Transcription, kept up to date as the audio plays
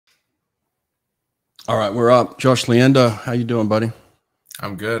All right, we're up. Josh Liendo, how you doing, buddy?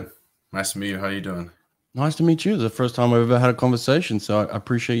 I'm good. Nice to meet you. How you doing? Nice to meet you. It's the first time we've ever had a conversation, so I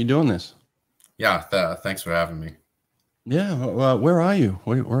appreciate you doing this. Yeah, thanks for having me. Yeah, well, where are you?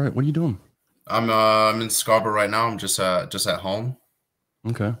 What are you doing? I'm in Scarborough right now. I'm just at home.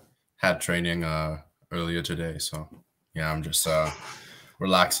 Okay. Had training earlier today, so yeah, I'm just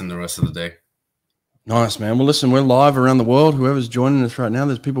relaxing the rest of the day. Nice, man. Well, listen, we're live around the world. Whoever's joining us right now,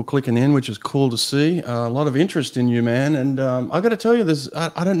 there's people clicking in, which is cool to see. A lot of interest in you, man. And I got to tell you,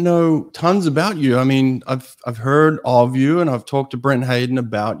 I don't know tons about you. I mean, I've heard of you, and I've talked to Brent Hayden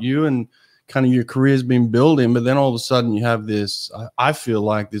about you, and kind of your career's been building. But then all of a sudden, you have this. I feel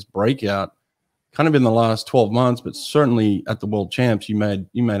like this breakout, kind of in the last 12 months, but certainly at the World Champs, you made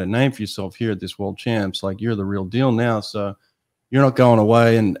a name for yourself here at this World Champs. Like you're the real deal now. So you're not going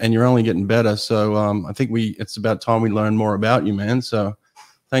away, and you're only getting better. So I think it's about time we learn more about you, man. So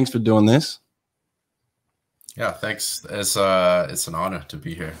thanks for doing this. Yeah, thanks. It's an honor to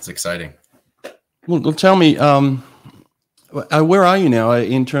be here. It's exciting. Well, tell me, where are you now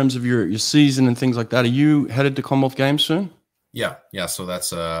in terms of your season and things like that? Are you headed to Commonwealth Games soon? Yeah. So that's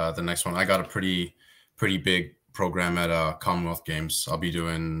the next one. I got a pretty big program at Commonwealth Games. I'll be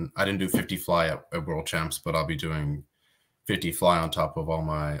doing. I didn't do 50 fly at World Champs, but I'll be doing 50 fly on top of all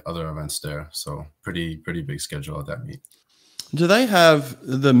my other events there. So pretty big schedule at that meet. Do they have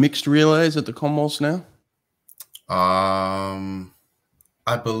the mixed relays at the Commonwealths now? I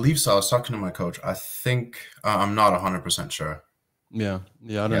believe so. I was talking to my coach. I think I'm not 100% sure. Yeah,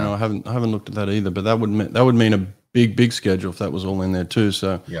 I don't know. I haven't looked at that either, but that would mean a big schedule if that was all in there too.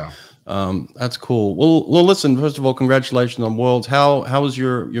 So yeah, that's cool. Well, listen. First of all, congratulations on Worlds. How was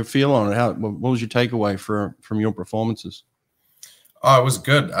your feel on it? What was your takeaway from your performances? Oh, it was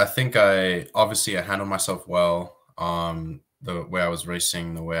good. I think I handled myself well. The way I was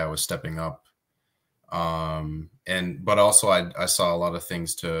racing, the way I was stepping up, but also I saw a lot of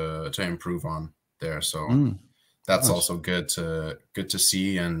things to improve on there. So that's Nice. also good to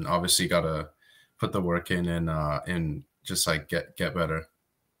see, and obviously got to put the work in and just like get better.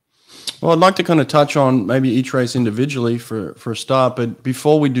 Well, I'd like to kind of touch on maybe each race individually for a start, but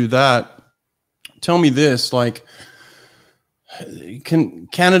before we do that, tell me this: like,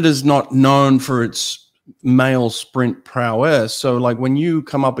 Canada's not known for its male sprint prowess. So like when you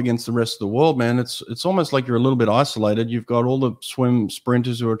come up against the rest of the world, man, it's almost like you're a little bit isolated. You've got all the swim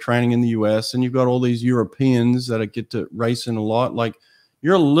sprinters who are training in the US, and you've got all these Europeans that get to race in a lot. Like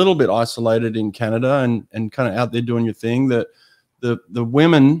you're a little bit isolated in Canada and kind of out there doing your thing. That the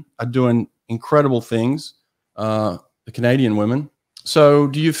women are doing incredible things, the Canadian women. So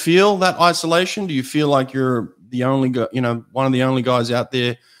do you feel that isolation? Do you feel like you're the only guy, one of the only guys out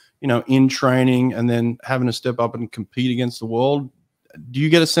there, in training and then having to step up and compete against the world? Do you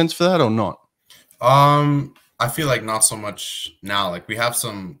get a sense for that or not? I feel like not so much now. Like we've got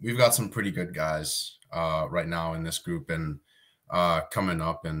some pretty good guys right now in this group and coming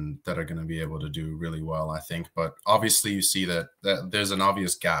up and that are going to be able to do really well, I think. But obviously you see that there's an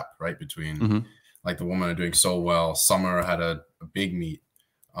obvious gap, right, between like the women are doing so well. Summer had a big meet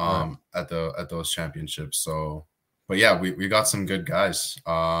at those championships. So, but yeah, we got some good guys.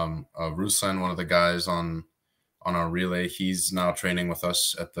 Ruslan, one of the guys on our relay, he's now training with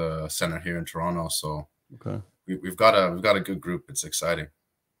us at the center here in Toronto. So Okay. we've got a good group. It's exciting.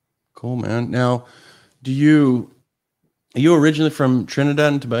 Cool, man. Now, are you originally from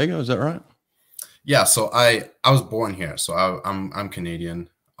Trinidad and Tobago? Is that right? Yeah. So I was born here, so I'm Canadian.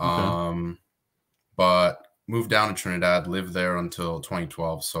 Okay. But moved down to Trinidad, lived there until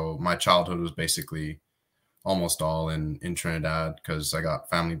 2012. So my childhood was basically almost all in Trinidad because I got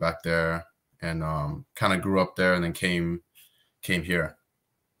family back there and kind of grew up there and then came here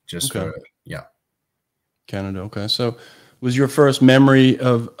just Okay. for yeah. Canada. Okay. So was your first memory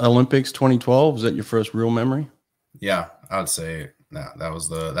of Olympics 2012? Was that your first real memory? Yeah, I would say that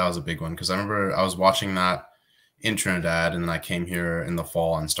was a big one because I remember I was watching that in Trinidad and then I came here in the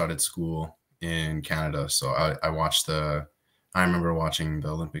fall and started school in Canada. So I remember watching the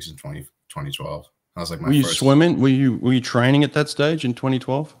Olympics in 2012. That was like Were my you first. swimming? Were you training at that stage in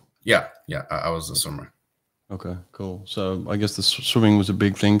 2012? Yeah, I was a swimmer. Okay, cool. So I guess the swimming was a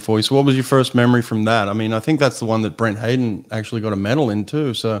big thing for you. So what was your first memory from that? I mean, I think that's the one that Brent Hayden actually got a medal in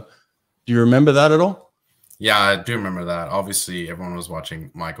too. So do you remember that at all? Yeah, I do remember that. Obviously, everyone was watching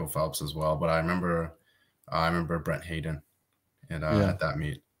Michael Phelps as well, but I remember Brent Hayden and Yeah. at that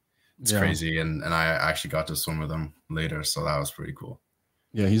meet. It's Yeah. crazy, and I actually got to swim with him later, so that was pretty cool.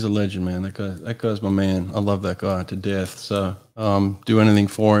 Yeah, he's a legend, man. That guy's my man. I love that guy to death. So do anything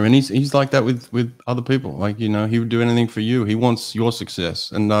for him. And he's like that with other people. Like, you know, he would do anything for you. He wants your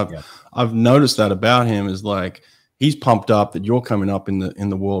success. And Yeah. I've noticed that about him is like he's pumped up that you're coming up in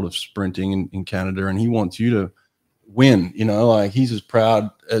the world of sprinting in Canada, and he wants you to win. You know, like he's as proud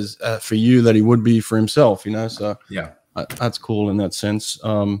as for you that he would be for himself, you know. So Yeah. that's cool in that sense.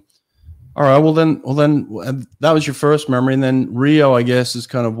 All right. Well, then that was your first memory. And then Rio, I guess, is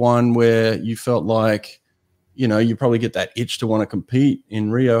kind of one where you felt like, you know, you probably get that itch to want to compete in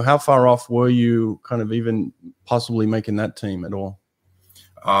Rio. How far off were you kind of even possibly making that team at all?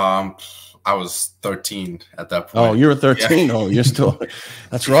 I was 13 at that point. Oh, you're 13. Yeah. Oh, you're still,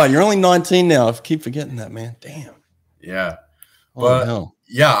 that's right. You're only 19 now. I keep forgetting that, man. Damn. Yeah. Holy But hell.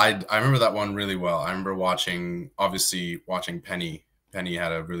 yeah, I remember that one really well. I remember obviously watching Penny. Penny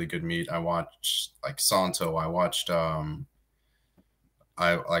had a really good meet. I watched like Santo. I watched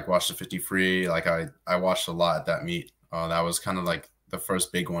watched the 50 free. Like I watched a lot at that meet. That was kind of like the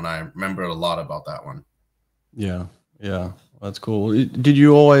first big one. I remember a lot about that one. Yeah. Yeah. That's cool. Did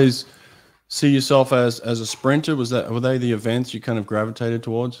you always see yourself as a sprinter? Were they the events you kind of gravitated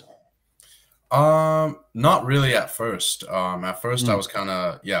towards? Not really at first. At first I was kind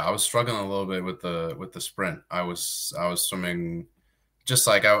of, I was struggling a little bit with the sprint. I was swimming just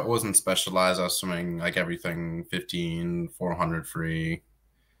like I wasn't specialized. I was swimming like everything 15, 400 free.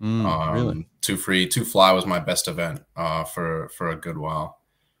 Really? 2 free, 2 fly was my best event for a good while.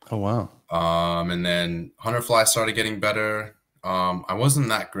 Oh wow. And then 100 fly started getting better. I wasn't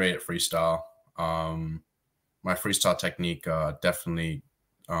that great at freestyle. My freestyle technique definitely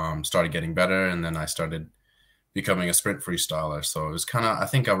started getting better, and then I started becoming a sprint freestyler. So it was kind of, I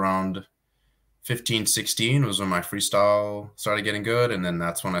think around 15, 16 was when my freestyle started getting good, and then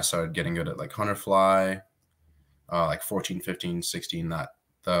that's when I started getting good at like 100 fly, like 14, 15, 16, that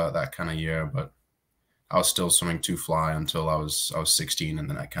kind of year. But I was still swimming 2 fly until I was 16, and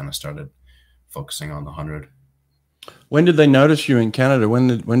then I kind of started focusing on the 100. When did they notice you in Canada? When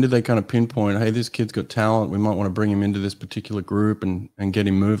did they kind of pinpoint, hey, this kid's got talent, we might want to bring him into this particular group and get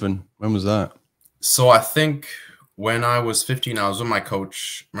him moving? When was that? So I think when I was 15, I was with my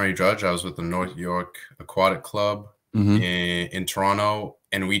coach, Murray Drudge. I was with the North York Aquatic Club in Toronto,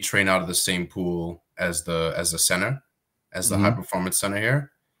 and we train out of the same pool as the center, as the high performance center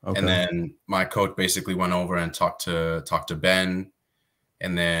here. Okay. And then my coach basically went over and talked to Ben.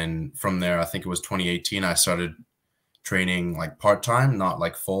 And then from there, I think it was 2018, I started training like part-time, not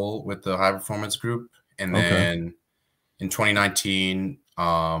like full with the high performance group. And then in 2019,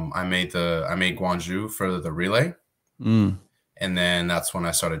 I made Guangzhou for the relay. And then that's when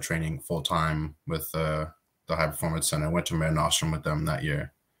I started training full-time with the high performance center. I went to Mare Nostrum with them that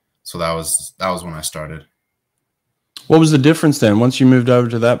year. So that was when I started. What was the difference then? Once you moved over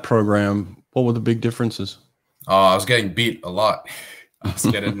to that program, what were the big differences? I was getting beat a lot. I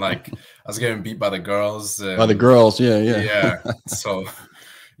was getting beat by the girls. By the girls, yeah. Yeah. So,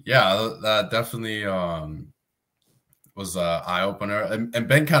 yeah, that definitely was an eye opener. And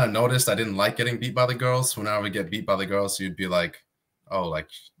Ben kind of noticed I didn't like getting beat by the girls. Whenever I would get beat by the girls, he'd be like, "Oh, like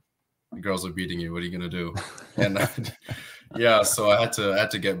the girls are beating you. What are you gonna do?" And yeah, so I had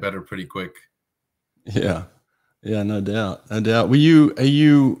to get better pretty quick. Yeah, no doubt.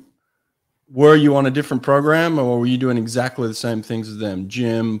 Were you on a different program, or were you doing exactly the same things as them?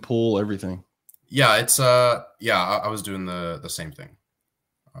 Gym, pool, everything? Yeah, it's I was doing the same thing.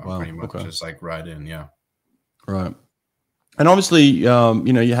 Wow, pretty much just like right in, yeah. Right. And obviously, you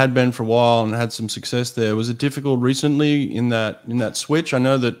know, you had Ben for a while and had some success there. Was it difficult recently in that switch? I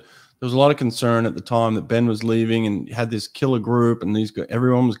know that there was a lot of concern at the time that Ben was leaving and had this killer group, and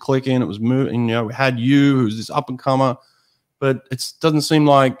everyone was clicking. It was moving. You know, we had you, who's this up and comer. But it doesn't seem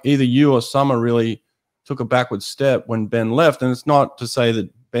like either you or Summer really took a backward step when Ben left. And it's not to say that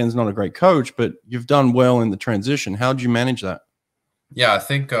Ben's not a great coach, but you've done well in the transition. How did you manage that? Yeah, I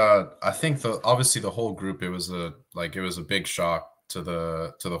think obviously the whole group, it was a big shock to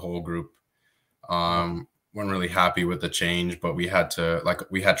the whole group. Weren't really happy with the change, but we had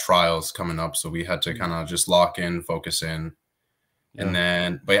trials coming up, so we had to kind of just lock in, focus in. Yeah. And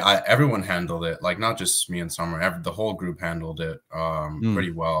then, but everyone handled it, like not just me and Summer. The whole group handled it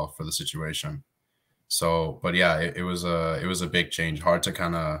pretty well for the situation. So, but yeah, it was a big change, hard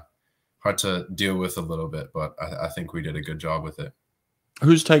to deal with a little bit, but I think we did a good job with it.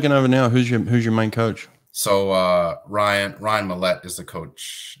 Who's taking over now? Who's your main coach? So Ryan Millett is the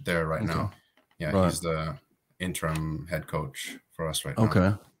coach there right now. Yeah, right. He's the interim head coach for us right now.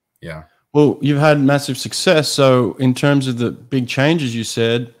 Okay. Yeah. Well, you've had massive success. So in terms of the big changes you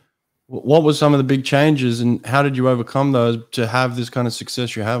said, What were some of the big changes, and how did you overcome those to have this kind of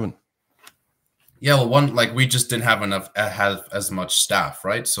success you're having? Yeah, well, one, like we just didn't have as much staff,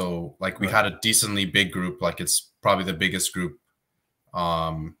 right? So like we had a decently big group. Like it's probably the biggest group,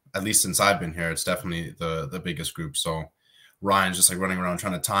 at least since I've been here. It's definitely the biggest group. So Ryan's just like running around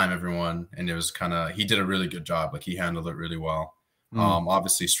trying to time everyone, and it was kind of, he did a really good job. Like he handled it really well.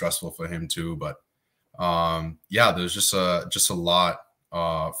 Obviously stressful for him too, but yeah, there's just a lot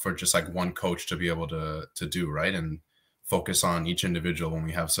for just like one coach to be able to do, right, and focus on each individual when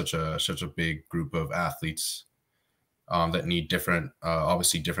we have such a big group of athletes that need different,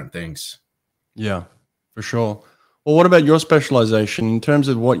 obviously different things. Yeah, for sure. Well, what about your specialization in terms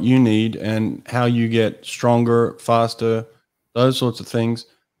of what you need and how you get stronger, faster, those sorts of things?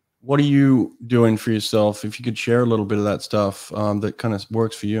 What are you doing for yourself? If you could share a little bit of that stuff that kind of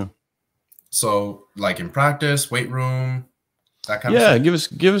works for you. So like in practice, weight room, that kind of Yeah,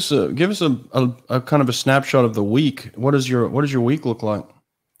 stuff. give us a kind of a snapshot of the week. What does your week look like?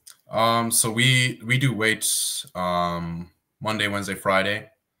 So we do weights Monday, Wednesday, Friday.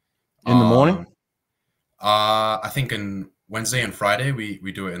 In the morning? I think in Wednesday and Friday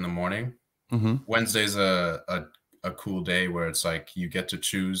we do it in the morning. Mm-hmm. Wednesday's a cool day where it's like you get to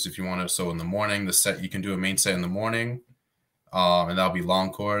choose if you want to. So in the morning, the set, you can do a main set in the morning, and that'll be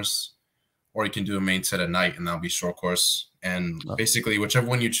long course, or you can do a main set at night and that'll be short course. And basically, whichever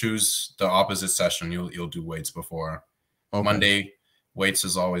one you choose, the opposite session, you'll do weights before. Okay. Monday, weights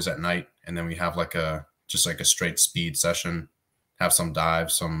is always at night, and then we have like just like a straight speed session, have some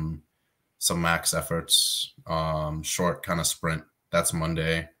dives, some max efforts, short kind of sprint. That's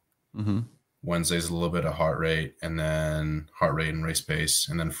Monday. Mm-hmm. Wednesday's a little bit of heart rate, and then heart rate and race pace,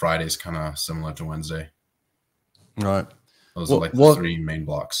 and then Friday's kind of similar to Wednesday. Right. Those are like the three main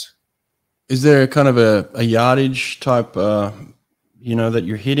blocks. Is there kind of a yardage type, you know, that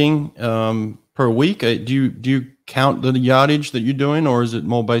you're hitting per week? Do you count the yardage that you're doing, or is it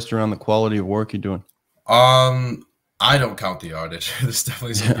more based around the quality of work you're doing? I don't count the yardage. There's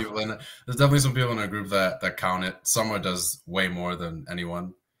definitely some people in it. There's definitely some people in our group that count it. Summer does way more than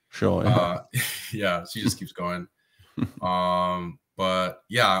anyone. Sure. Yeah, yeah, she just keeps going. But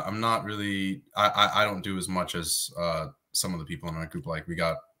yeah, I'm not really. I don't do as much as some of the people in our group. Like we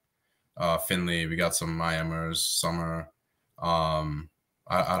got Finley, we got some Miamers, Summer. I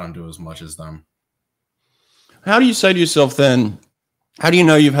don't do as much as them. How do you say to yourself then? How do you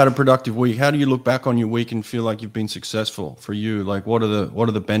know you've had a productive week? How do you look back on your week and feel like you've been successful for you? Like, what are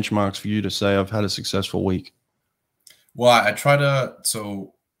the benchmarks for you to say I've had a successful week? Well, I try to.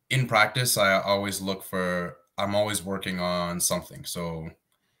 So in practice, I always look for. I'm always working on something. So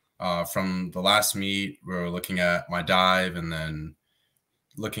from the last meet, we're looking at my dive, and then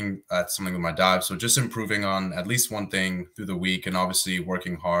looking at something with my dive. So just improving on at least one thing through the week, and obviously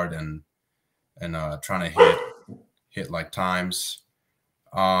working hard and trying to hit like times.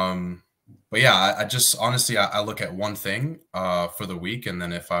 But yeah, I just honestly, I look at one thing for the week, and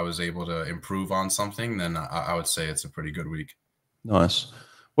then if I was able to improve on something, then I would say it's a pretty good week. Nice.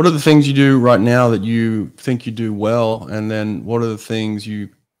 What are the things you do right now that you think you do well, and then what are the things you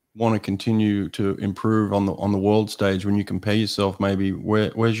want to continue to improve on the world stage when you compare yourself? Maybe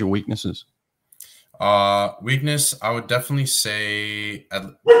where's your weaknesses? Weakness, I would definitely say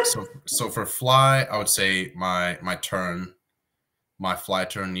so for fly, I would say my turn. My fly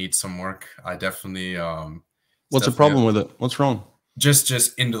turn needs some work. I definitely what's the problem with it? What's wrong? Just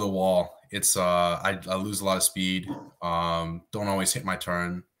into the wall. It's I lose a lot of speed. Don't always hit my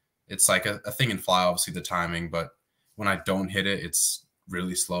turn. It's like a thing in fly, obviously the timing, but when I don't hit it, it's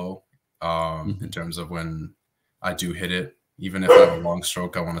really slow. In terms of when I do hit it, even if I have a long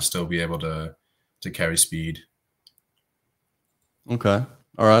stroke, I want to still be able to carry speed. Okay.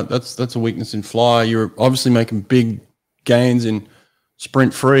 All right. That's a weakness in fly. You're obviously making big gains in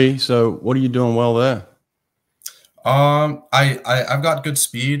sprint free. So what are you doing well there? I've got good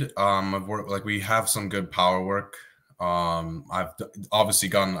speed. I've worked, like we have some good power work. I've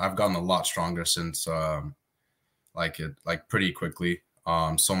gotten a lot stronger since like pretty quickly.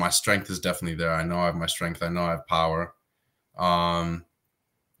 So my strength is definitely there. I know I have my strength. I know I have power.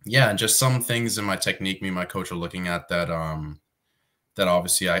 Yeah, just some things in my technique, me and my coach are looking at that that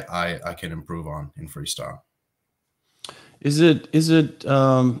obviously I can improve on in freestyle. Is it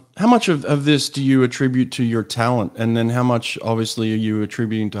how much of this do you attribute to your talent, and then how much obviously are you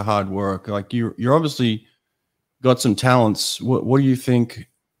attributing to hard work? Like you're obviously got some talents. What do you think?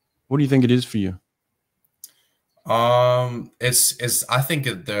 What do you think it is for you? It's I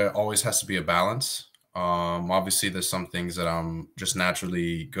think there always has to be a balance. Obviously there's some things that I'm just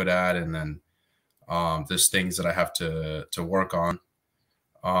naturally good at, and then there's things that I have to work on.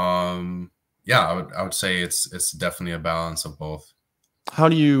 Yeah, I would say it's definitely a balance of both. How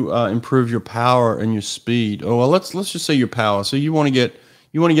do you improve your power and your speed? Oh well, let's just say your power. So you want to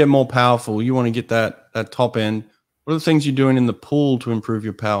get more powerful. You want to get that top end. What are the things you're doing in the pool to improve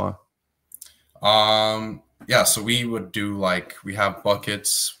your power? Yeah, so we would do like we have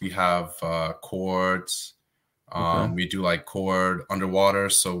buckets, we have cords. Okay. We do like cord underwater,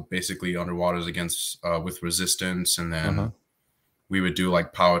 so basically underwater is against with resistance, and Uh-huh. then we would do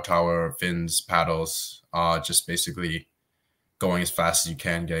like power tower, fins, paddles, just basically going as fast as you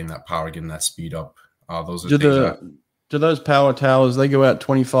can, getting that power, getting that speed up. Those are Do things that, do those power towers they go out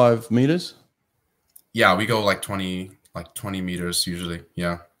 25 meters? yeah, we go like 20 meters usually.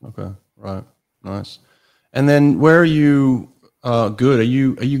 Yeah. Okay. Right. Nice. And then where are you good? Are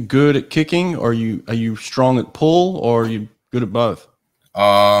you good at kicking, or are you strong at pull, or are you good at both?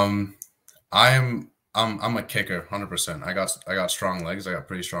 Um, I'm a kicker, 100%. I got strong legs. I got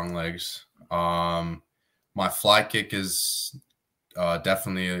pretty strong legs. My fly kick is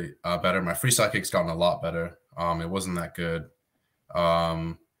definitely better. My freestyle kick's gotten a lot better. It wasn't that good.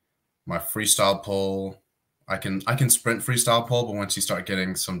 Um, my freestyle pull, I can sprint freestyle pull, but once you start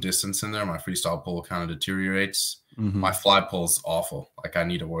getting some distance in there, my freestyle pull kind of deteriorates. My Hmm. fly pull is awful. Like I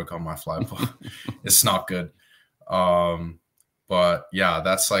need to work on my fly pull. It's not good. Um, but yeah,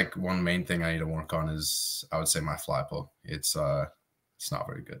 that's like one main thing I need to work on is I would say my fly pull. It's not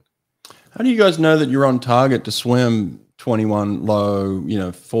very good. How do you guys know that you're on target to swim 21 low,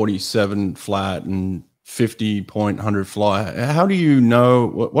 47 flat and 50 point 100 fly? How do you know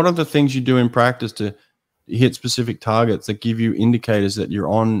what are the things you do in practice to hit specific targets that give you indicators that you're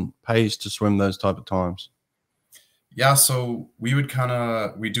on pace to swim those type of times? Yeah, so we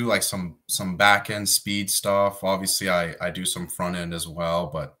do like some back end speed stuff. Obviously, I do some front end as well,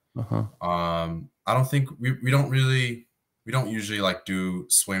 but Uh-huh. I don't think we don't usually like do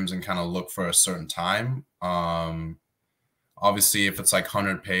swims and kind of look for a certain time. Obviously, if it's like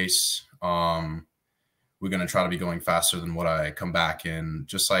 100 pace, we're gonna try to be going faster than what I come back in.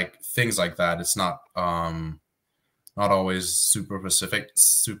 Just like things like that. It's not always super specific.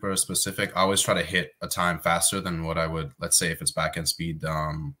 I always try to hit a time faster than what I would, let's say if it's back end speed,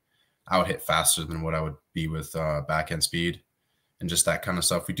 I would hit faster than what I would be with back end speed and just that kind of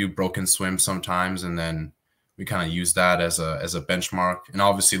stuff. We do broken swims sometimes, and then we kind of use that as a benchmark, and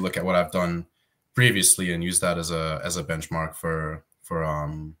obviously look at what I've done previously and use that as a benchmark for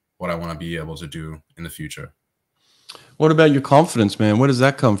what I want to be able to do in the future. What about your confidence, man? Where does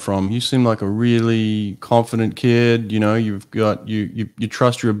that come from? You seem like a really confident kid. You've got you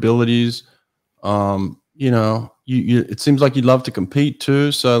trust your abilities. It seems like you love to compete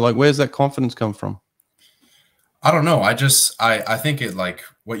too. So like, where's that confidence come from? I don't know. I think it like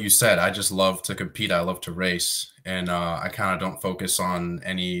what you said. I just love to compete. I love to race, and I kind of don't focus on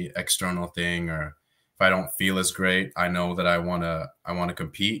any external thing. Or if I don't feel as great, I know that I wanna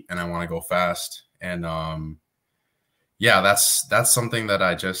compete and I want to go fast. And yeah, that's something that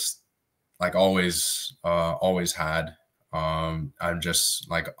I just like always had. I'm just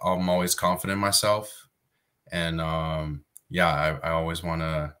like I'm always confident in myself, and yeah, I always want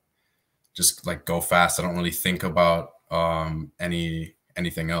to just like go fast. I don't really think about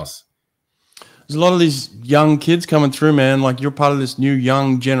anything else. There's a lot of these young kids coming through, man. Like you're part of this new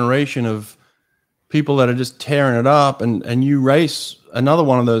young generation of people that are just tearing it up, and you race another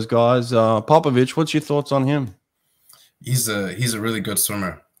one of those guys, Popovici. What's your thoughts on him? He's a really good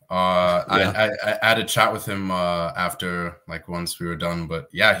swimmer. Yeah. I had a chat with him after like once we were done, but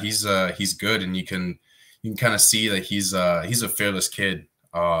yeah, he's good, and you can kind of see that he's a fearless kid,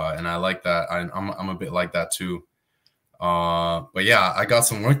 and I like that. I'm a bit like that too. But yeah, I got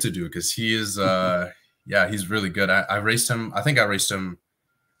some work to do because he is yeah, he's really good. I raced him. I think I raced him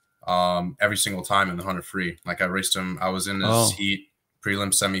every single time in the 100 free. Like I raced him. I was in his Oh, heat, prelim,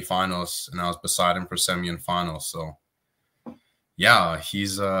 semifinals, and I was beside him for semi and finals. So yeah,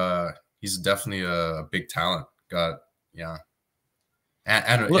 he's definitely a big talent. Got yeah,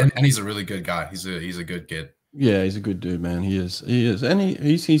 look. and he's a really good guy. He's a good kid. Yeah, he's a good dude, man. He is. He is, and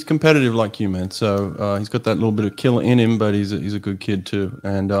he's competitive like you, man. So he's got that little bit of killer in him, but he's a good kid too.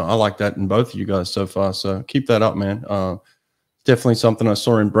 And I like that in both of you guys so far. So keep that up, man. Definitely something I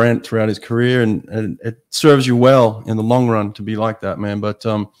saw in Brent throughout his career, and it serves you well in the long run to be like that, man. But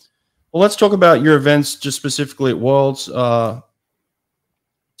well, let's talk about your events just specifically at Worlds.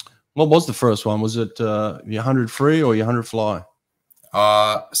 What was the first one? Was it your 100 free or your 100 fly?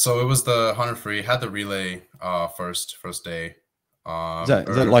 So it was the 100 free. Had the relay first day. Is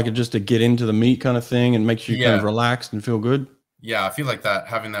that like just to get into the meet kind of thing and makes you kind of Yeah, relaxed and feel good? yeah. I feel like that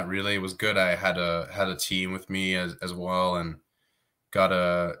having that relay was good. I had a team with me as well, and got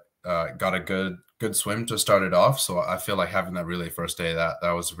a good swim to start it off. So I feel like having that relay first day, that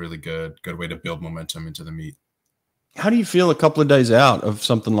was a really good way to build momentum into the meet. How do you feel a couple of days out of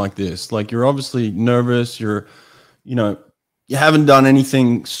something like this? Like, you're obviously nervous. You haven't done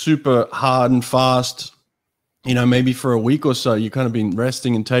anything super hard and fast, maybe for a week or so. You kind of been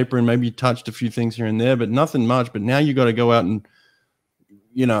resting and tapering. Maybe you touched a few things here and there, but nothing much. But now you got to go out and,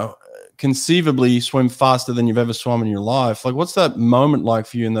 conceivably swim faster than you've ever swum in your life. Like, what's that moment like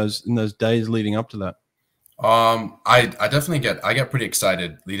for you in those days leading up to that? I definitely get pretty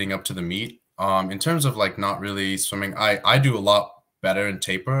excited leading up to the meet. In terms of like not really swimming, I do a lot better in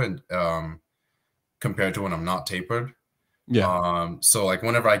taper and compared to when I'm not tapered. Yeah. So like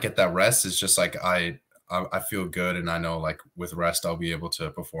whenever I get that rest, it's just like I feel good, and I know like with rest I'll be able to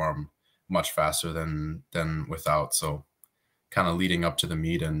perform much faster than without. So kind of leading up to the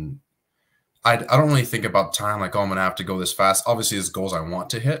meet, and I don't really think about time, like, oh, I'm gonna have to go this fast. Obviously there's goals I want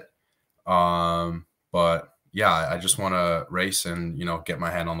to hit. But yeah, I just want to race and, get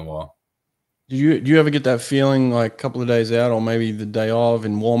my hand on the wall. Do you ever get that feeling like a couple of days out, or maybe the day of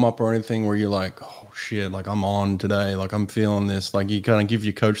in warm up or anything, where you're like, oh shit, like I'm on today, like I'm feeling this, like you kind of give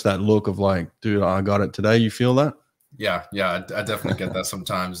your coach that look of like, dude, I got it today? You feel that? Yeah, I definitely get that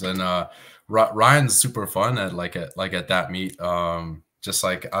sometimes. And Ryan's super fun at that meet. Just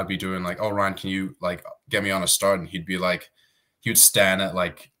like I'd be doing like, oh, Ryan, can you like get me on a start? And he would stand at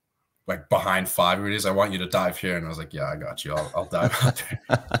like behind 5 it is. I want you to dive here. And I was like, yeah, I got you. I'll dive out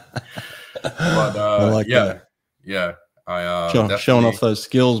there. But I like that. Yeah. Showing off those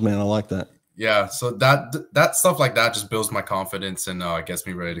skills, man. I like that. Yeah. So that stuff like that just builds my confidence and gets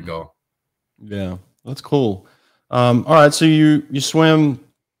me ready to go. Yeah, that's cool. All right. So you swim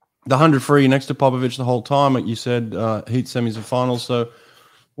the 100 free next to Popovici the whole time, like you said, heat, semis, and finals. So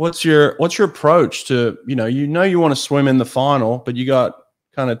what's your approach to, you want to swim in the final, but you got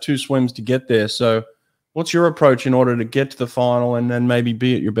kind of 2 swims to get there. So what's your approach in order to get to the final and then maybe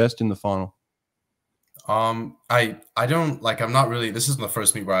be at your best in the final? I don't like, I'm not really, this is the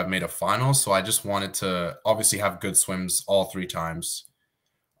first meet where I've made a final. So I just wanted to obviously have good swims all 3 times.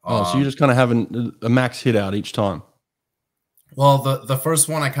 So you're just kind of having a max hit out each time. Well, the first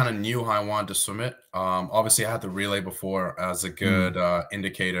one, I kind of knew how I wanted to swim it. Obviously I had the relay before as a good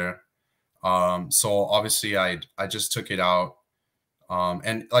indicator. So obviously I just took it out.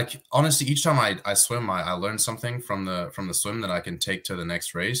 And like, honestly, each time I swim, I learn something from the swim that I can take to the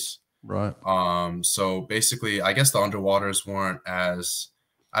next race. Right. So basically, I guess the underwaters weren't as,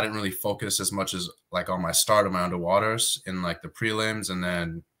 I didn't really focus as much as like on my start of my underwaters in like the prelims, and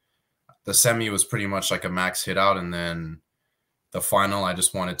then the semi was pretty much like a max hit out, and then the final, I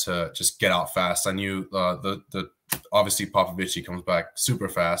just wanted to just get out fast. I knew the obviously Popovici comes back super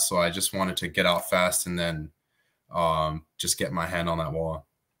fast, so I just wanted to get out fast and then just get my hand on that wall.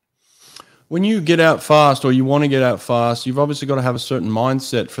 When you get out fast, or you want to get out fast, you've obviously got to have a certain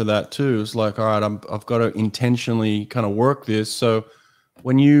mindset for that too. It's like, all right, I've got to intentionally kind of work this. So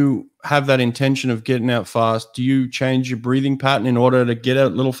when you have that intention of getting out fast, do you change your breathing pattern in order to get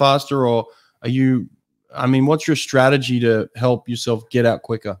out a little faster, or are you, what's your strategy to help yourself get out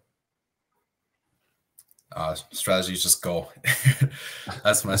quicker? Strategy is just go.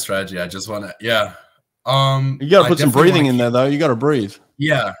 That's my strategy. I just want to, yeah. You got to put some breathing in there though. You got to breathe.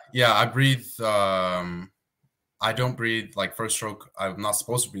 Yeah. I breathe. I don't breathe like first stroke. I'm not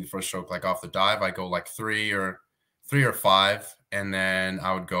supposed to breathe first stroke. Like off the dive, I go like 3 or 5, and then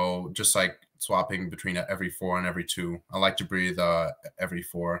I would go just like swapping between every 4 and every 2. I like to breathe every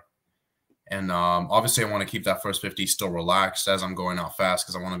 4. And obviously I want to keep that first 50 still relaxed as I'm going out fast,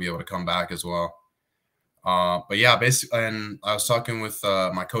 because I want to be able to come back as well. But yeah, basically, and I was talking with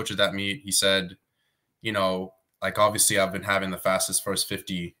my coach at that meet. He said, like obviously I've been having the fastest first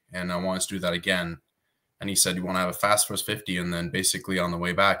 50, and I want to do that again. And he said, you want to have a fast first 50, and then basically on the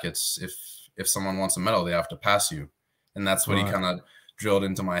way back, it's if someone wants a medal, they have to pass you. And that's what he kind of drilled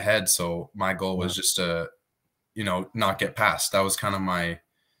into my head. So my goal was just to, not get passed. That was kind of my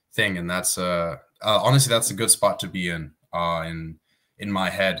thing. And that's honestly, that's a good spot to be in my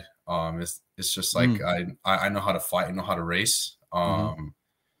head. It's just like I know how to fight, I know how to race.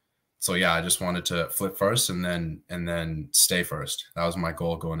 So yeah, I just wanted to flip first and then stay first. That was my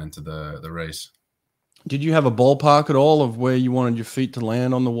goal going into the race. Did you have a ballpark at all of where you wanted your feet to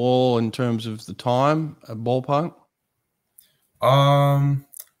land on the wall in terms of the time? A ballpark?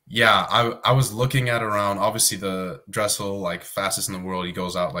 Yeah, I was looking at around, obviously the Dressel, like fastest in the world, he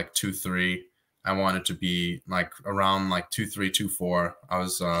goes out like 2.3. I wanted to be like around like 2.3, 2.4. I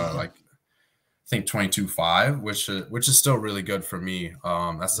was like, I think 22.5, which is still really good for me.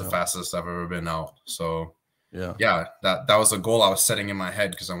 That's the fastest I've ever been out. So yeah, that was a goal I was setting in my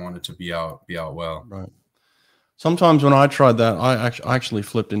head because I wanted to be out well. Right. Sometimes when I tried that, I actually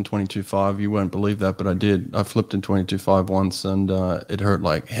flipped in 22.5. You won't believe that, but I did. I flipped in 22.5 once, and it hurt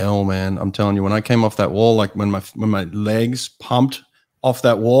like hell, man. I'm telling you, when I came off that wall, like when my legs pumped off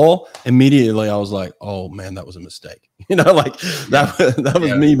that wall, immediately I was like, oh man, that was a mistake. You know, like that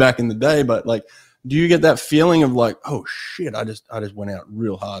was me back in the day. But like, do you get that feeling of like, oh shit, I just went out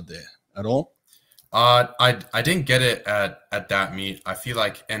real hard there at all? I didn't get it at that meet. I feel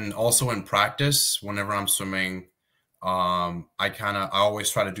like, and also in practice, whenever I'm swimming, I always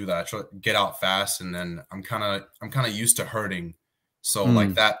try to do that. I try to get out fast, and then I'm kind of used to hurting. So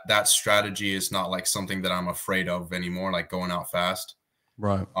like that strategy is not like something that I'm afraid of anymore, like going out fast.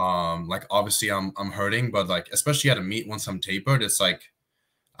 Right. Like obviously I'm hurting, but like especially at a meet once I'm tapered, it's like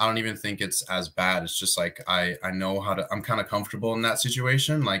I don't even think it's as bad. It's just like I know how to, I'm kind of comfortable in that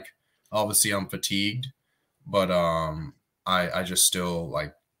situation. Like obviously I'm fatigued, but I just still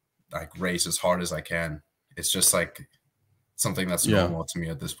like race as hard as I can. It's just like something that's normal to me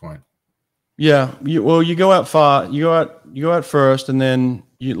at this point. Yeah. You go out far, you go out first, and then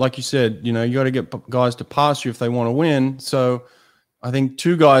you, like you said, you know, you got to get guys to pass you if they want to win. So I think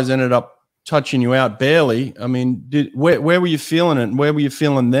 2 guys ended up touching you out barely. I mean, where were you feeling it? Where were you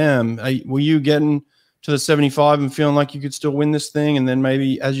feeling them? Were you getting to the 75 and feeling like you could still win this thing? And then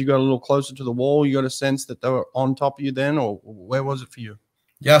maybe as you got a little closer to the wall, you got a sense that they were on top of you then, or where was it for you?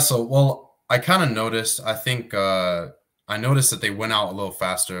 Yeah. So, well, I kind of noticed, I think I noticed that they went out a little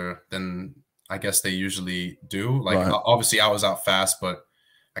faster than I guess they usually do. Like obviously I was out fast, but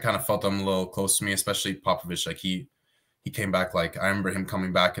I kind of felt them a little close to me, especially Popovici. Like he came back, like I remember him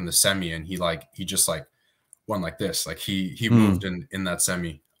coming back in the semi, and he just like went like this, like he moved in that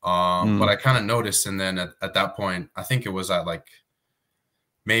semi. But I kind of noticed, and then at that point, I think it was at like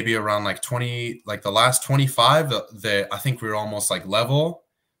maybe around like 20, like the last 25, I think we were almost like level.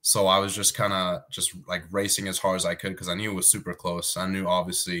 So I was just kind of just like racing as hard as I could because I knew it was super close. I knew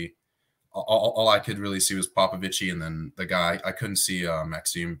obviously all I could really see was Popovici, and then the guy I couldn't see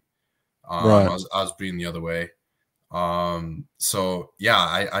Maxime. I was breathing the other way. So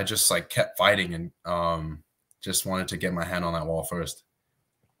yeah, I just like kept fighting and just wanted to get my hand on that wall first.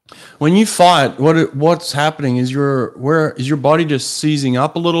 When you fight, what's happening? Is your body just seizing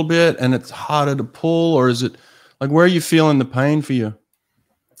up a little bit and it's harder to pull, or is it like where are you feeling the pain for you?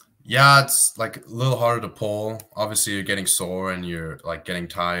 Yeah, it's like a little harder to pull. Obviously, you're getting sore and you're like getting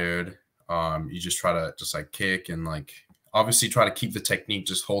tired. You just try to just like kick and like obviously try to keep the technique,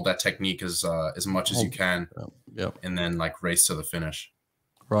 just hold that technique as much as you can. Yep. And then like race to the finish.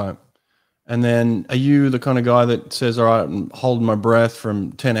 Right. And then are you the kind of guy that says, all right, I'm holding my breath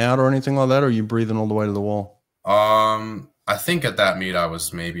from 10 out or anything like that? Or are you breathing all the way to the wall? I think at that meet I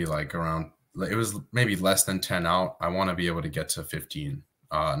was maybe like around, it was maybe less than 10 out. I want to be able to get to 15,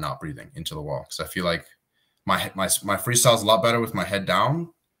 not breathing into the wall. Cause I feel like my freestyle is a lot better with my head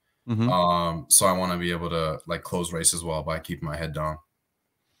down. So I want to be able to like close race as well by keeping my head down.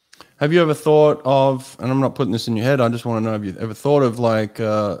 Have you ever thought of, and I'm not putting this in your head, I just want to know, have you ever thought of like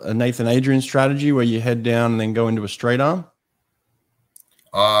a Nathan Adrian strategy where you head down and then go into a straight arm?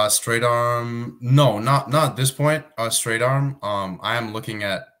 Straight arm, no, not at this point. Straight arm. I am looking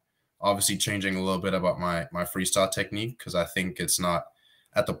at obviously changing a little bit about my freestyle technique because I think it's not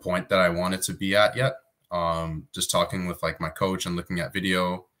at the point that I want it to be at yet. Just talking with like my coach and looking at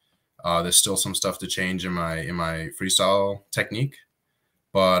video. There's still some stuff to change in my freestyle technique.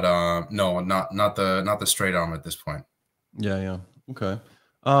 But no, not the straight arm at this point. Yeah. Okay.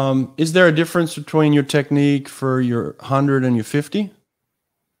 Is there a difference between your technique for your 100 and your 50?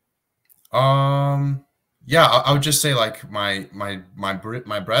 Yeah, I would just say like my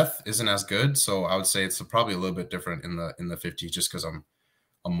breath isn't as good, so I would say it's probably a little bit different in the 50 just because I'm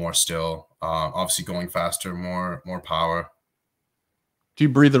more still. Obviously going faster, more power. Do you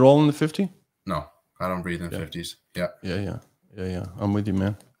breathe at all in the 50? No, I don't breathe in 50s. Yeah. Yeah. I'm with you,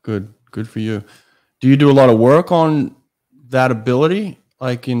 man. Good for you. Do you do a lot of work on that ability,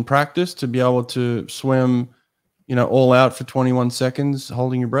 like in practice, to be able to swim, you know, all out for 21 seconds,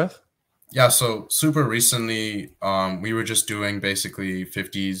 holding your breath? Yeah. So super recently, we were just doing basically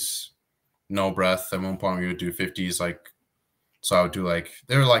 50s, no breath. At one point we would do 50s, like, so I would do like,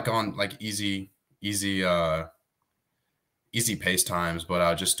 they were like on like easy pace times, but I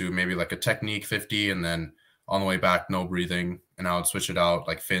would just do maybe like a technique 50 and then on the way back, no breathing, and I would switch it out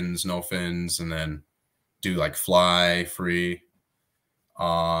like fins, no fins, and then do like fly, free.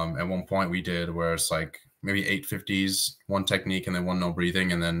 At one point we did where it's like maybe 850s, one technique and then one no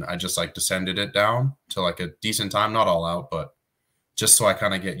breathing, and then I just like descended it down to like a decent time, not all out, but just so I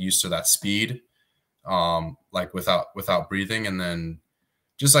kind of get used to that speed. like without breathing, and then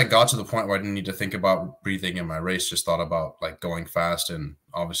just like got to the point where I didn't need to think about breathing in my race. Just thought about like going fast and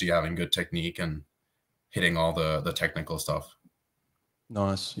obviously having good technique and hitting all the technical stuff.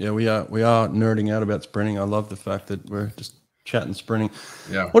 Nice. Yeah, we are nerding out about sprinting. I love the fact that we're just chatting sprinting.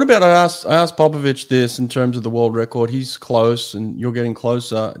 Yeah. What about I asked Popovici this in terms of the world record. He's close, and you're getting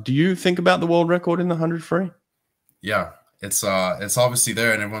closer. Do you think about the world record in the 100 free? Yeah, it's obviously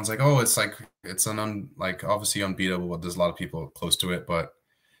there, and everyone's like, oh, it's like obviously unbeatable. But there's a lot of people close to it, but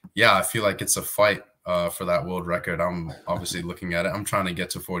yeah, I feel like it's a fight for that world record. I'm obviously looking at it. I'm trying to get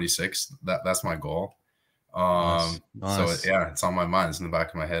to 46. That's my goal. Nice. So yeah, it's on my mind. It's in the back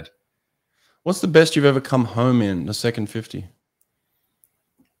of my head. What's the best you've ever come home in the second 50?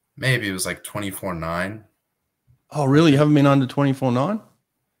 Maybe it was like 24.9. Oh, really? You haven't been under 24.9?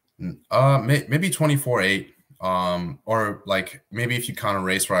 Maybe 24.8. Or like maybe if you count a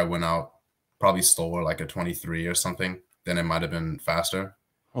race where I went out probably slower, like a 23 or something, then it might have been faster.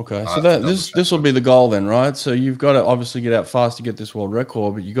 Okay, so this will be the goal then, right? So you've got to obviously get out fast to get this world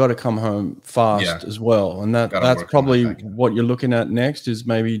record, but you got to come home fast as well, and that's probably what you're looking at next is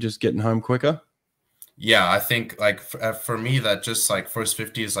maybe just getting home quicker. Yeah, I think like for me that just like first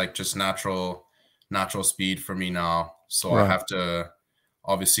 50 is like just natural speed for me now. So I have to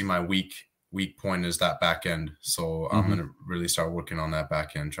obviously my weak point is that back end. So I'm gonna really start working on that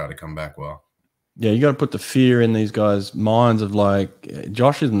back end, try to come back well. Yeah, you got to put the fear in these guys' minds of like,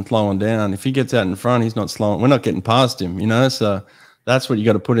 Josh isn't slowing down. If he gets out in front, he's not slowing. We're not getting past him, you know? So that's what you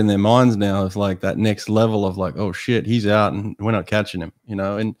got to put in their minds now is like that next level of like, oh shit, he's out and we're not catching him, you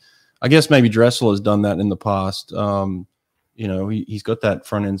know? And I guess maybe Dressel has done that in the past. You know, he's got that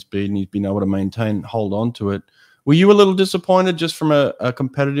front end speed and he's been able to hold on to it. Were you a little disappointed just from a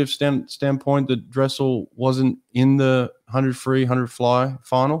competitive standpoint that Dressel wasn't in the 100 free, 100 fly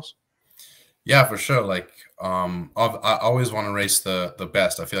finals? Yeah, for sure. Like, I always want to race the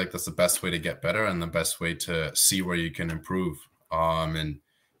best. I feel like that's the best way to get better and the best way to see where you can improve. And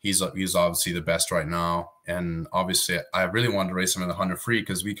he's obviously the best right now. And obviously, I really wanted to race him in the 100 free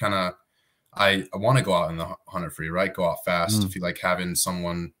because I want to go out in the 100 free, right? Go out fast. I feel like having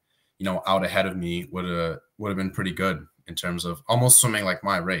someone, you know, out ahead of me would have been pretty good in terms of almost swimming like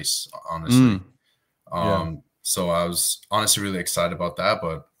my race, honestly. So I was honestly really excited about that,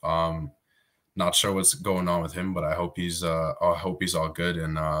 but not sure what's going on with him, but I hope he's all good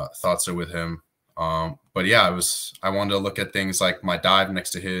and thoughts are with him. But yeah, I wanted to look at things like my dive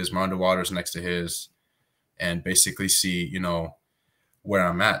next to his, my underwaters next to his, and basically see, you know, where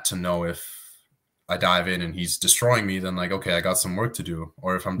I'm at to know if I dive in and he's destroying me, then like, okay, I got some work to do.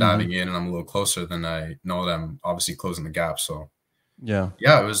 Or if I'm diving in and I'm a little closer, then I know that I'm obviously closing the gap. So yeah,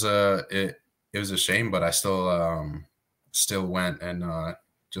 it was a shame, but I still went and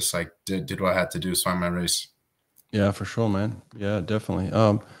just like did what I had to do, swam my race. Yeah, for sure, man. Yeah, definitely.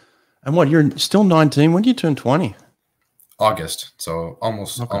 And what, you're still 19? When do you turn 20? August. So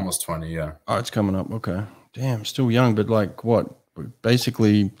almost 20. Yeah. Oh, it's coming up. Okay. Damn, still young, but like what?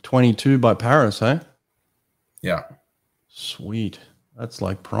 Basically 22 by Paris, hey? Yeah. Sweet. That's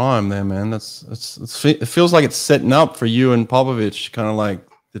like prime there, man. It feels like it's setting up for you and Popovici, kind of like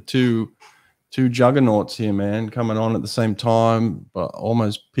the two juggernauts here, man, coming on at the same time, but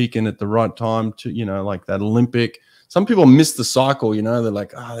almost peaking at the right time to, you know, like that Olympic. Some people miss the cycle, you know, they're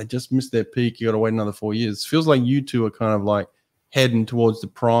like, they just missed their peak. You got to wait another 4 years. It feels like you two are kind of like heading towards the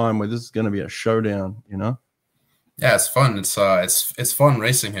prime where this is going to be a showdown, you know? Yeah, it's fun. It's fun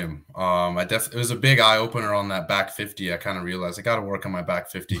racing him. It was a big eye opener on that back 50. I kind of realized I got to work on my back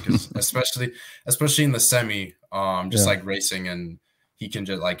 50 because especially in the semi, like racing, and he can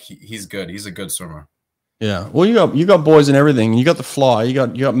just like he's good. He's a good swimmer. Yeah. Well, you got boys and everything. You got the fly. You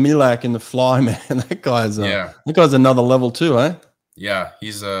got Milak in the fly, man. That guy's another level too, eh? Yeah,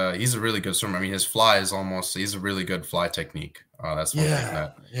 he's a really good swimmer. I mean, his fly is he's a really good fly technique. That's one thing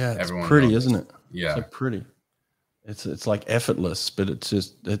that everyone pretty, knows. Isn't it? Yeah, it's so pretty. It's like effortless, but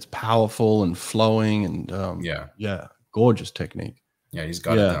it's powerful and flowing and gorgeous technique. Yeah, he's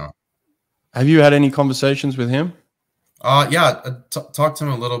got it down. Have you had any conversations with him? Talked to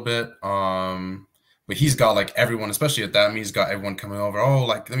him a little bit. But he's got like everyone, especially at that meet, he's got everyone coming over. Oh,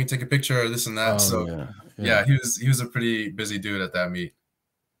 like let me take a picture of this and that. He was a pretty busy dude at that meet.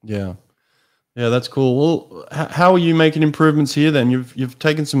 Yeah, that's cool. Well, how are you making improvements here? Then you've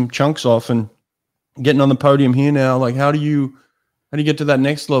taken some chunks off and getting on the podium here now. Like, how do you get to that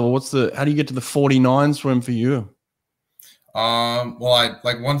next level? How do you get to the 49 swim for you? Well,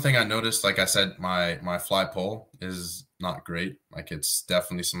 one thing I noticed, like I said, my fly pull is not great. Like it's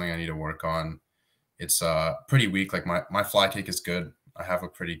definitely something I need to work on. It's pretty weak. Like my fly kick is good. I have a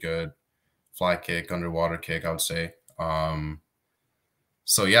pretty good fly kick, underwater kick, I would say.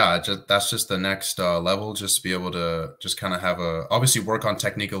 So yeah, that's just the next level. Just be able to just kind of have obviously work on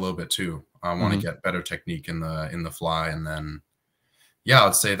technique a little bit too. I want to get better technique in the fly, and then yeah, I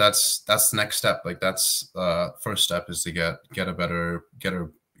would say that's the next step. Like that's first step is to get a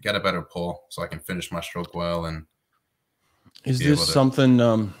better pull, so I can finish my stroke well. And is this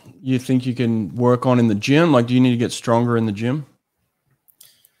something you think you can work on in the gym? Like, do you need to get stronger in the gym?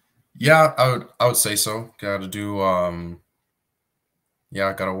 Yeah, I would say so. Got to do yeah,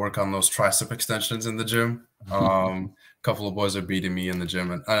 I got to work on those tricep extensions in the gym. A couple of boys are beating me in the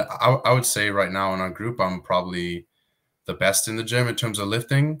gym, and I would say right now in our group I'm probably the best in the gym in terms of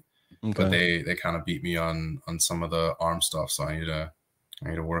lifting. Okay. But they kind of beat me on some of the arm stuff, so I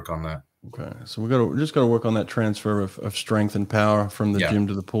need to work on that. Okay, so we just got to work on that transfer of strength and power from the gym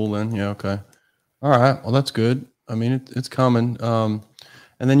to the pool. Then, yeah, okay, all right. Well, that's good. I mean, it's coming.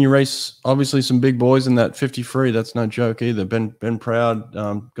 And then you race obviously some big boys in that 50 free. That's no joke either. Ben Proud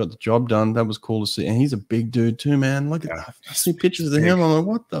got the job done. That was cool to see, and he's a big dude too, man. Look at that. I see pictures of him. I'm like,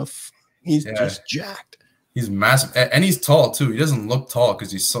 what the? He's just jacked. He's massive, and he's tall too. He doesn't look tall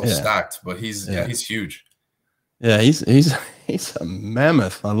because he's so stacked, but he's huge. Yeah, he's a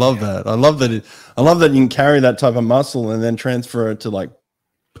mammoth. I love that. I love that. I love that you can carry that type of muscle and then transfer it to like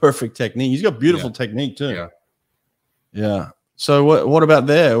perfect technique. He's got beautiful technique too. Yeah. So what about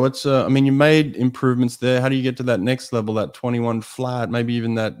there? What's I mean, you made improvements there. How do you get to that next level, that 21 flat, maybe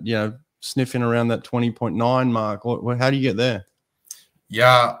even that, sniffing around that 20.9 mark? How do you get there?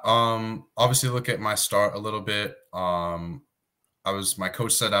 Yeah, obviously look at my start a little bit. My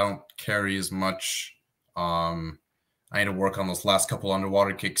coach said I don't carry as much. I need to work on those last couple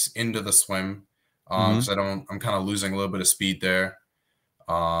underwater kicks into the swim. Because I'm kind of losing a little bit of speed there.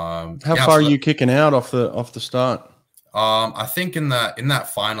 How far are you kicking out off the start? I think in that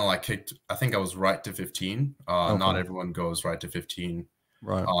final I think I was right to 15. Not everyone goes right to 15.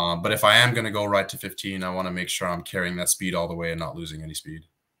 Right. But if I am going to go right to 15, I want to make sure I'm carrying that speed all the way and not losing any speed.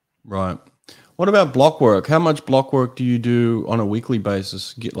 Right. What about block work? How much block work do you do on a weekly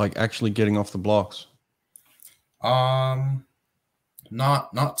basis? Actually getting off the blocks? Not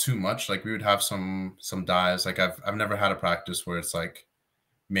too much. Like we would have some dives. Like I've never had a practice where it's like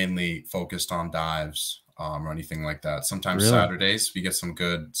mainly focused on dives or anything like that. Sometimes Saturdays we get some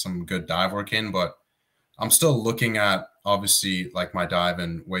good dive work in, but I'm still looking at obviously like my dive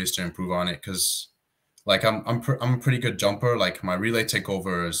and ways to improve on it, because like I'm a pretty good jumper. Like my relay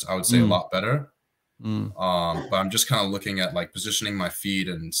takeovers, I would say a lot better. But I'm just kind of looking at like positioning my feet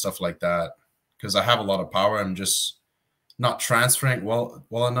and stuff like that, because I have a lot of power. I'm just not transferring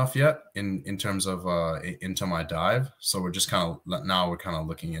well enough yet in terms of into my dive. So we're just kind of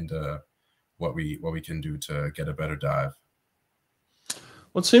looking into what we can do to get a better dive.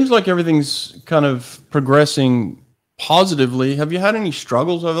 Well, it seems like everything's kind of progressing positively. Have you had any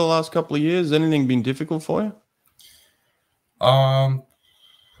struggles over the last couple of years? Anything been difficult for you?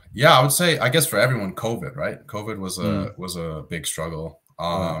 Yeah, I would say, I guess for everyone, COVID, right? COVID was a big struggle.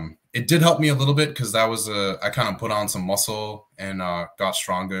 It did help me a little bit because I kind of put on some muscle and got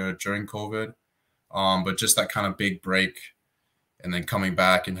stronger during COVID. But just that kind of big break and then coming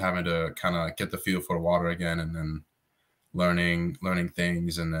back and having to kind of get the feel for water again, and then learning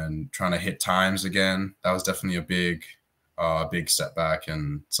things, and then trying to hit times again. That was definitely a big setback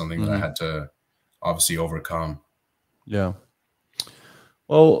and something that I had to obviously overcome. Yeah.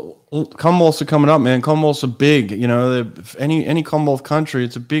 Well, Commonwealths are coming up, man. Commonwealths are big. Any Commonwealth country,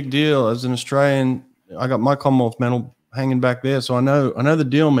 it's a big deal. As an Australian, I got my Commonwealth medal hanging back there, so I know the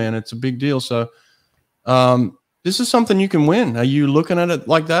deal, man. It's a big deal. So, this is something you can win. Are you looking at it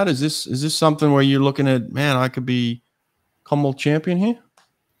like that? Is this something where you're looking at, man, I could be Commonwealth champion here?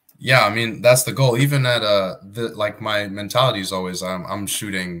 Yeah, I mean, that's the goal. Even at like my mentality is always I'm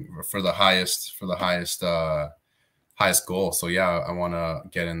shooting for the highest goal. So yeah, I want to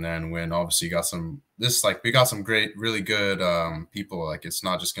get in there and win. Obviously, we got some great, really good people. Like it's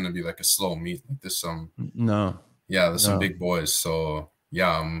not just gonna be like a slow meet. Like there's some some big boys. So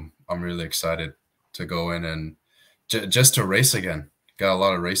yeah, I'm really excited to go in and just to race again. Got a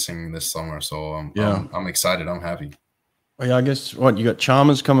lot of racing this summer, so I'm excited. I'm happy. Well, yeah, I guess you got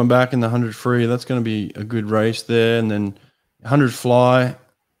Chalmers coming back in the 100 free. That's going to be a good race there, and then 100 fly.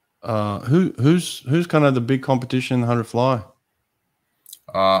 Who's kind of the big competition in the 100 fly?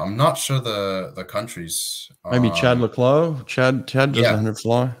 I'm not sure the countries. Maybe Chad Leclos. Chad does the 100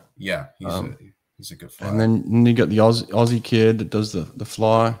 fly. Yeah, he's a good flyer. And then you got the Aussie kid that does the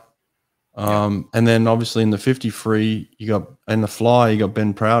fly. And then obviously in the 50 free, you got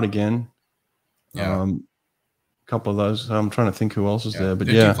Ben Proud again. Yeah. couple of those. I'm trying to think who else is there, but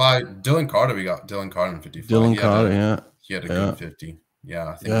 55, yeah. Dylan Carter, we got Dylan Carter in 55. Dylan Carter, he had a good 50. Yeah,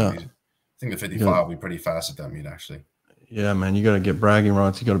 I think the 55 will be pretty fast at that meet, actually. Yeah, man, you got to get bragging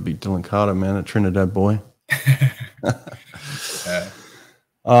rights. You got to beat Dylan Carter, man, at Trinidad boy. Yeah.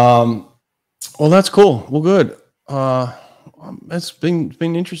 Well, that's cool. Well, good. It's been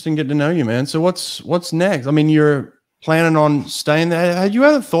interesting getting to know you, man. So what's next? I mean, you're planning on staying there. Had you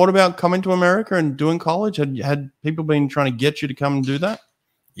ever thought about coming to America and doing college? Had people been trying to get you to come and do that?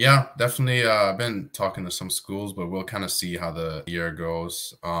 Yeah, definitely. I've been talking to some schools, but we'll kind of see how the year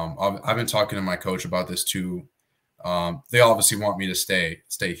goes. I've been talking to my coach about this too. They obviously want me to stay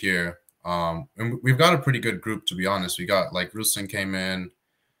here. And we've got a pretty good group, to be honest. We got like Ruslan came in.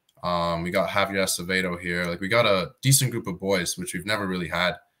 We got Javier Acevedo here. Like we got a decent group of boys, which we've never really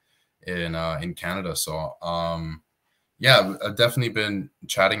had in Canada. So yeah, I've definitely been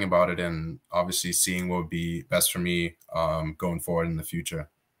chatting about it and obviously seeing what would be best for me going forward in the future.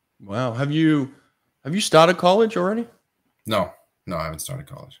 Wow. Have you started college already? No, I haven't started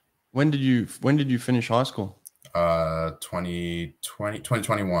college. When did you finish high school?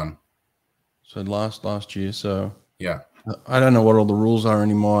 2021. So last year. So yeah. I don't know what all the rules are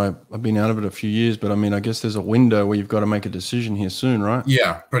anymore. I've been out of it a few years, but I mean, I guess there's a window where you've got to make a decision here soon, right?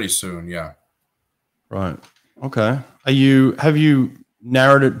 Yeah, pretty soon. Yeah. Right. Okay. Have you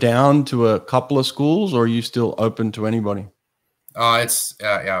narrowed it down to a couple of schools, or are you still open to anybody? I've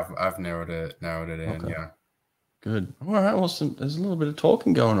narrowed it in. Okay. Yeah. Good. All right. Well, there's a little bit of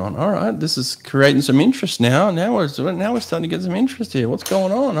talking going on. All right. This is creating some interest now. Now we're starting to get some interest here. What's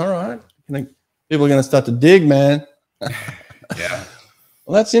going on? All right. People are going to start to dig, man. Yeah.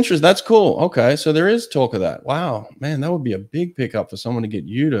 Well, that's interesting. That's cool. Okay. So there is talk of that. Wow, man, that would be a big pickup for someone to get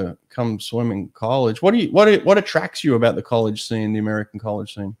you to come swim in college. What attracts you about the college scene, the American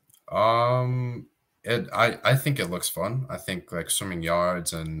college scene? I think it looks fun. I think like swimming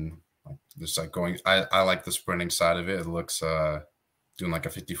yards and just like going, I like the sprinting side of it. It looks doing like a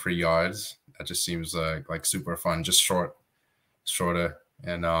 53 yards. That just seems like super fun, just shorter.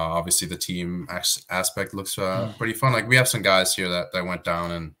 And obviously the team aspect looks pretty fun. Like we have some guys here that went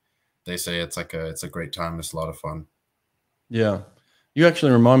down and they say it's a great time. It's a lot of fun. Yeah. You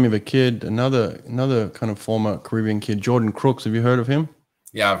actually remind me of a kid, another kind of former Caribbean kid, Jordan Crooks. Have you heard of him?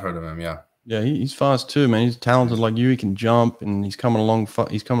 Yeah, I've heard of him. Yeah. Yeah, he's fast too, man. He's talented like you. He can jump, and he's coming along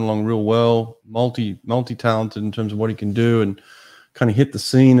real well. Multi-talented in terms of what he can do, and kind of hit the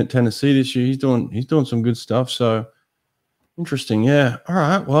scene at Tennessee this year. He's doing some good stuff. So interesting. Yeah. All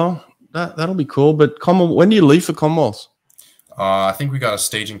right. Well, that'll be cool. But when do you leave for Commonwealth? I think we got a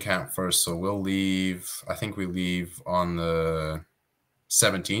staging camp first, so we'll leave. I think we leave on the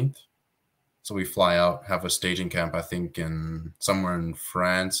 17th. So we fly out, have a staging camp, I think somewhere in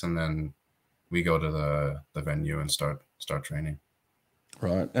France, and then we go to the venue and start training.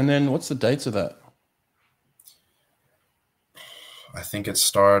 Right. And then what's the dates of that? I think it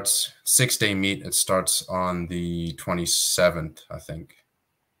starts 6-day meet. It starts on the 27th, I think.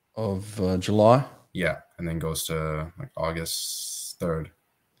 Of July? Yeah. And then goes to like August 3rd.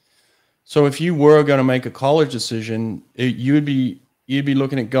 So if you were going to make a college decision, you'd be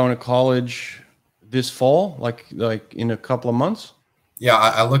looking at going to college this fall, like in a couple of months? Yeah,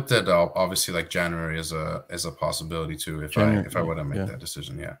 I looked at obviously like January as a possibility too if I were to make that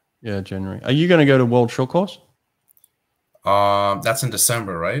decision. Yeah. Yeah, January. Are you going to go to World Short Course? That's in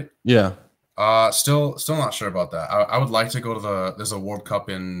December, right? Yeah. Still not sure about that. I would like to go to there's a World Cup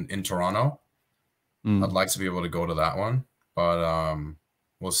in Toronto. I'd like to be able to go to that one, but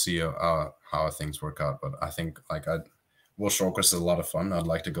we'll see how things work out. But I think World Short Course is a lot of fun. I'd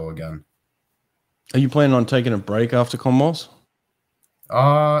like to go again. Are you planning on taking a break after Commonwealth?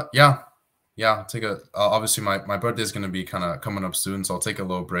 Yeah. Obviously my birthday is going to be kind of coming up soon, so I'll take a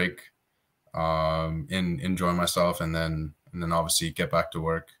little break, enjoy myself, and then obviously get back to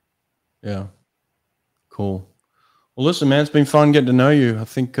work. Yeah. Cool. Well, listen, man, it's been fun getting to know you. I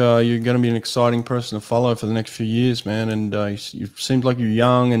think you're going to be an exciting person to follow for the next few years, man. And you seem like you're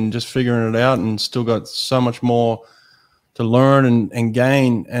young and just figuring it out, and still got so much more to learn and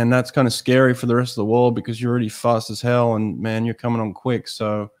gain. And that's kind of scary for the rest of the world because you're already fast as hell, and man, you're coming on quick.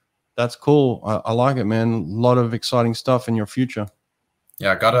 So that's cool. I like it, man. A lot of exciting stuff in your future.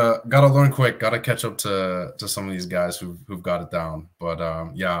 Yeah, gotta learn quick. Gotta catch up to some of these guys who've got it down. But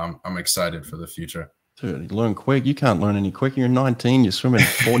yeah, I'm excited for the future. Dude, you learn quick. You can't learn any quicker. You're 19. You're swimming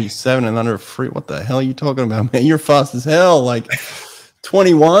 47 and under a free. What the hell are you talking about, man? You're fast as hell. Like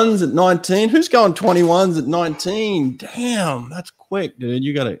 21s at 19. Who's going 21s at 19? Damn, that's quick, dude.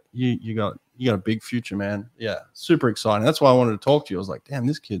 You got a big future, man. Yeah, super exciting. That's why I wanted to talk to you. I was like, damn,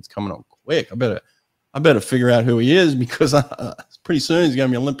 this kid's coming on quick. I better I better figure out who he is, because pretty soon he's going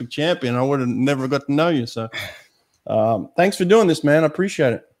to be Olympic champion. I would have never got to know you. So thanks for doing this, man. I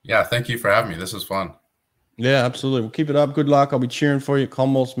appreciate it. Yeah, thank you for having me. This was fun. Yeah, absolutely. We'll keep it up. Good luck. I'll be cheering for you at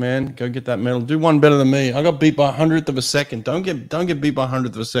Commonwealths, man. Go get that medal. Do one better than me. I got beat by 100th of a second. Don't get beat by 100th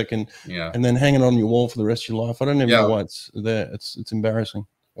of a second. Yeah. And then hang it on your wall for the rest of your life. I don't even know why it's there. It's embarrassing.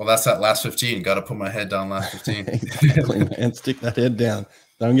 Well, that's that last 15. Got to put my head down last 15. Exactly, man. Stick that head down.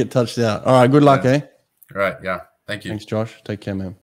 Don't get touched out. All right. Good luck, eh? All right. Yeah. Thank you. Thanks, Josh. Take care, man.